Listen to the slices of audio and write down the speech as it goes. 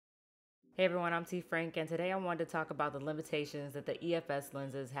Hey everyone, I'm T Frank, and today I wanted to talk about the limitations that the EFS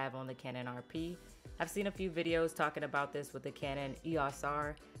lenses have on the Canon RP. I've seen a few videos talking about this with the Canon EOS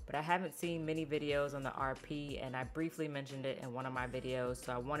R, but I haven't seen many videos on the RP, and I briefly mentioned it in one of my videos,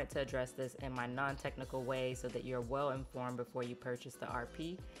 so I wanted to address this in my non-technical way so that you're well informed before you purchase the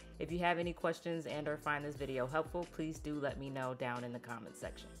RP. If you have any questions and or find this video helpful, please do let me know down in the comments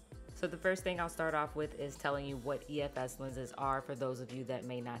section. So the first thing I'll start off with is telling you what EFS lenses are for those of you that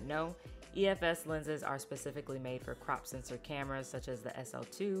may not know. EFS lenses are specifically made for crop sensor cameras such as the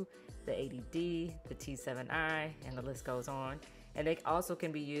SL2, the 80D, the T7i, and the list goes on. And they also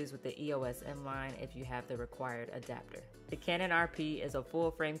can be used with the EOS M line if you have the required adapter. The Canon RP is a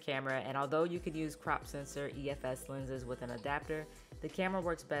full frame camera, and although you can use crop sensor EFS lenses with an adapter, the camera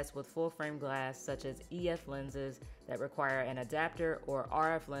works best with full frame glass such as EF lenses that require an adapter or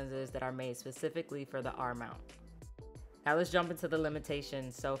RF lenses that are made specifically for the R mount. Now let's jump into the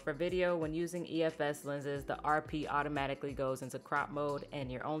limitations. So for video, when using EFS lenses, the RP automatically goes into crop mode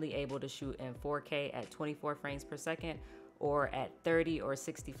and you're only able to shoot in 4K at 24 frames per second or at 30 or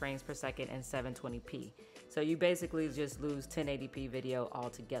 60 frames per second in 720p. So you basically just lose 1080p video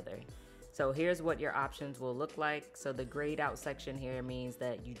altogether. So here's what your options will look like. So the grayed out section here means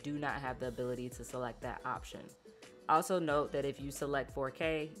that you do not have the ability to select that option. Also note that if you select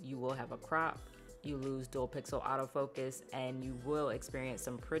 4K, you will have a crop, you lose dual pixel autofocus, and you will experience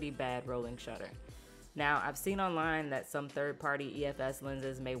some pretty bad rolling shutter. Now, I've seen online that some third-party EFS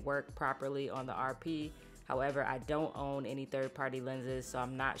lenses may work properly on the RP. However, I don't own any third-party lenses, so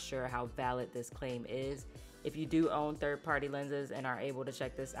I'm not sure how valid this claim is. If you do own third-party lenses and are able to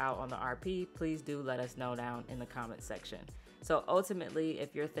check this out on the RP, please do let us know down in the comments section. So ultimately,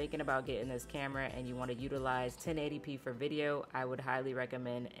 if you're thinking about getting this camera and you want to utilize 1080p for video, I would highly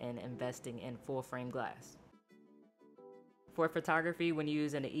recommend investing in full frame glass. For photography, when you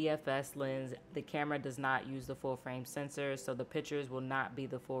use an EFS lens, the camera does not use the full frame sensor, so the pictures will not be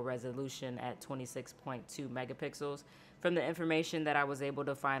the full resolution at 26.2 megapixels. From the information that I was able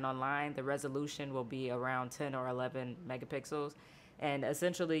to find online, the resolution will be around 10 or 11 megapixels, and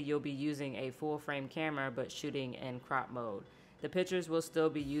essentially you'll be using a full frame camera but shooting in crop mode. The pictures will still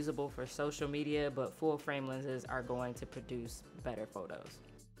be usable for social media, but full frame lenses are going to produce better photos.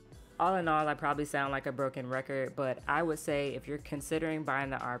 All in all, I probably sound like a broken record, but I would say if you're considering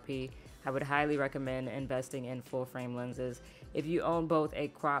buying the RP, I would highly recommend investing in full frame lenses. If you own both a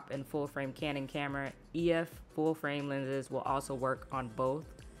crop and full frame Canon camera, EF full frame lenses will also work on both.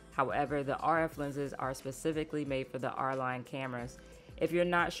 However, the RF lenses are specifically made for the R-line cameras. If you're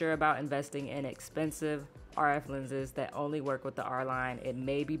not sure about investing in expensive RF lenses that only work with the R-line, it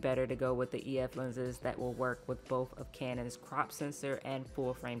may be better to go with the EF lenses that will work with both of Canon's crop sensor and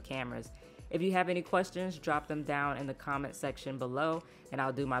full frame cameras. If you have any questions, drop them down in the comment section below and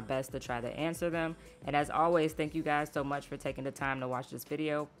I'll do my best to try to answer them. And as always, thank you guys so much for taking the time to watch this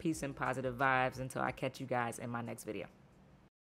video. Peace and positive vibes until I catch you guys in my next video.